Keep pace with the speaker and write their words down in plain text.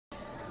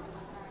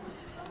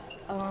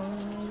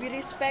We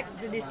respect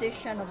the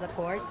decision of the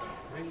court,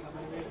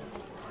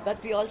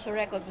 but we also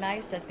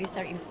recognize that these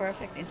are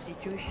imperfect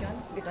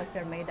institutions because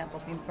they're made up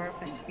of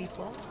imperfect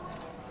people.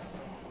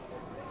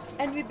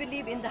 And we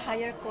believe in the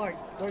higher court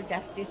where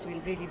justice will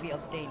really be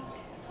obtained.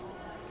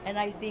 And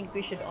I think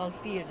we should all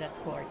fear that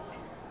court.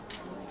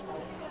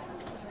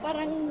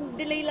 Parang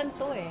delay lang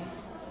to eh.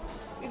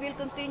 We will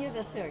continue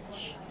the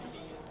search.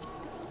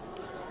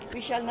 We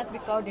shall not be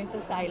cowed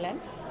into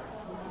silence,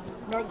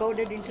 nor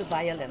goaded into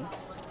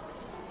violence.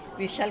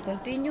 We shall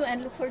continue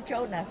and look for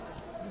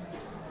Jonas.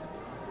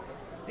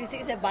 This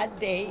is a bad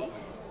day.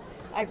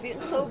 I feel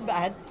so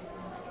bad.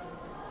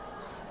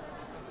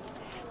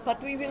 But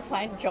we will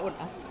find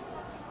Jonas.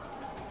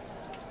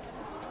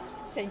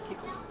 Thank you.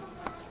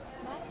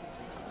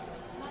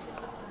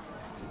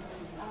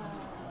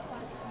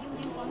 Yung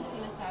din po ang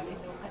sinasabi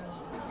daw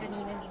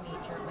kanina ni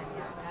Major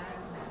Balyaga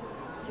na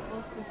he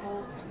also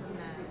hopes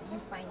na you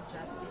find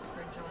justice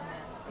for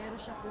Jonas, pero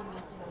siya po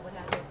mismo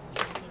wala daw po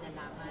siyang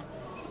kinalaman.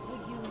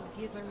 Would you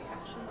give a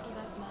reaction to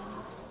that,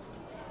 ma'am?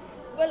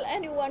 Well,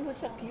 anyone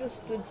who's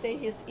accused would say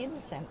he's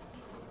innocent.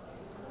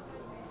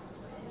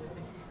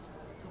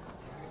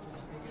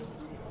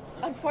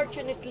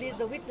 Unfortunately,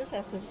 the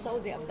witnesses who saw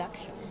the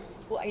abduction,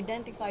 who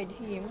identified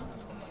him,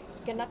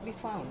 cannot be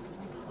found.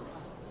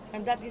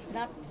 And that is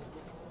not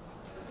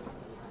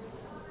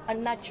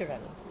unnatural.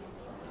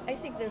 I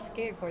think they're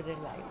scared for their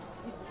life.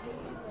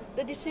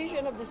 The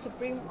decision of the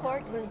Supreme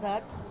Court was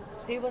that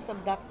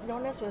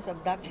Jonas was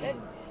abducted.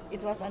 It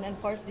was an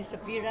enforced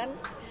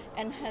disappearance,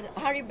 and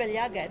Harry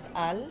Balyaga et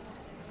al.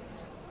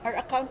 Are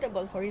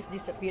accountable for his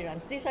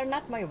disappearance. These are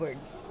not my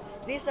words.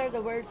 These are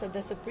the words of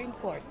the Supreme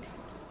Court.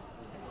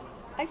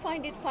 I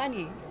find it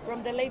funny,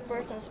 from the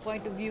layperson's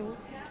point of view,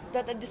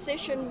 that a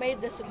decision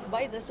made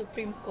by the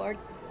Supreme Court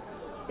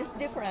is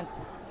different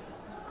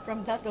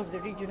from that of the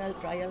regional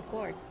trial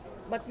court.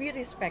 But we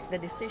respect the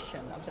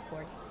decision of the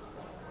court.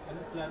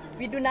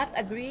 We do not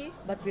agree,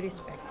 but we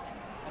respect.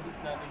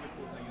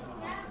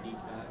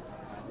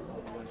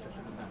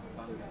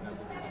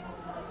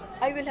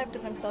 I will have to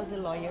consult the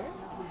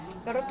lawyers,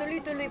 pero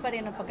tuloy-tuloy pa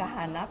rin ang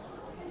paghahanap.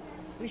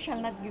 We shall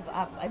not give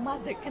up. A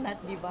mother cannot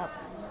give up.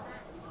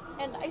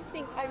 And I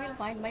think I will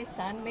find my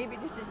son.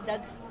 Maybe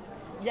that's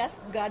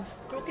just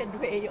God's crooked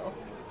way of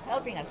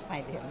helping us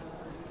find him.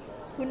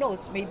 Who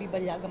knows, maybe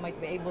Balyaga might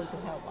be able to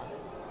help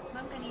us.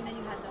 Ma'am, kanina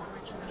you had the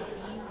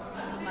opportunity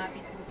na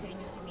lumapit po sa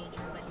inyo si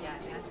Major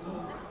Balyaga.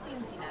 Ano po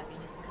yung sinabi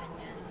niyo sa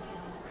kanya?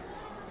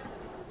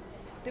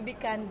 To be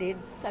candid,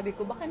 sabi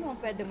ko, baka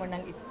naman pwede mo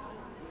nang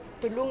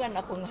tulungan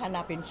akong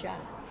hanapin siya.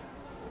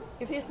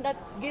 If he's not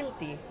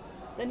guilty,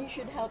 then he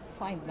should help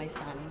find my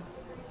son.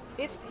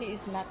 If he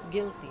is not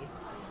guilty,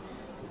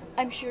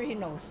 I'm sure he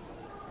knows.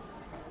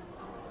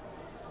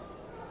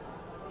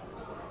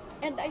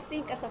 And I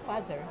think as a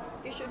father,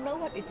 he should know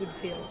what it would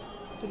feel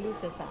to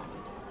lose a son.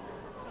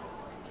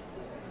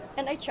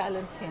 And I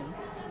challenge him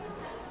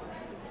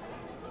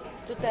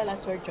to tell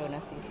us where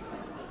Jonas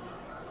is.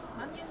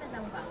 Ma'am, yun na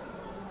lang ba?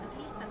 At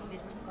least at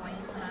this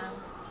point, ma'am,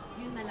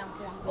 yun na lang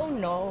po ang Oh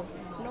no,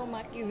 no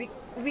Maki,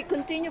 we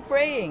continue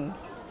praying.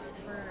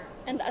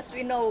 And as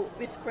we know,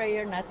 with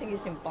prayer, nothing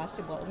is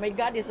impossible. My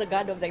God is a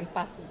God of the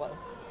impossible.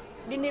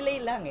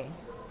 Dinilay lang eh.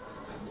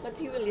 But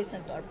He will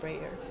listen to our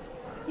prayers.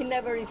 He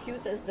never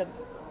refuses the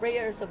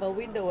prayers of a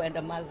widow and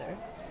a mother.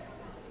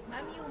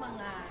 Ma'am, yung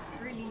mga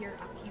earlier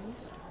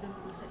accused dun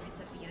po sa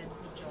disappearance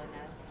ni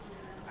Jonas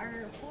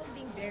are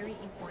holding very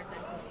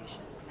important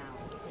positions now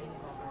in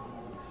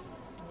government.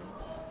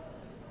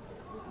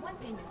 What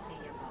can you say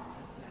about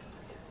this, ma'am?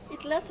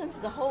 It lessens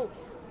the hope,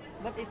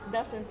 but it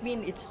doesn't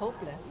mean it's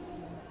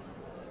hopeless.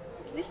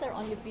 These are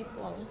only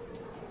people.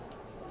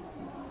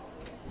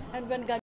 And when God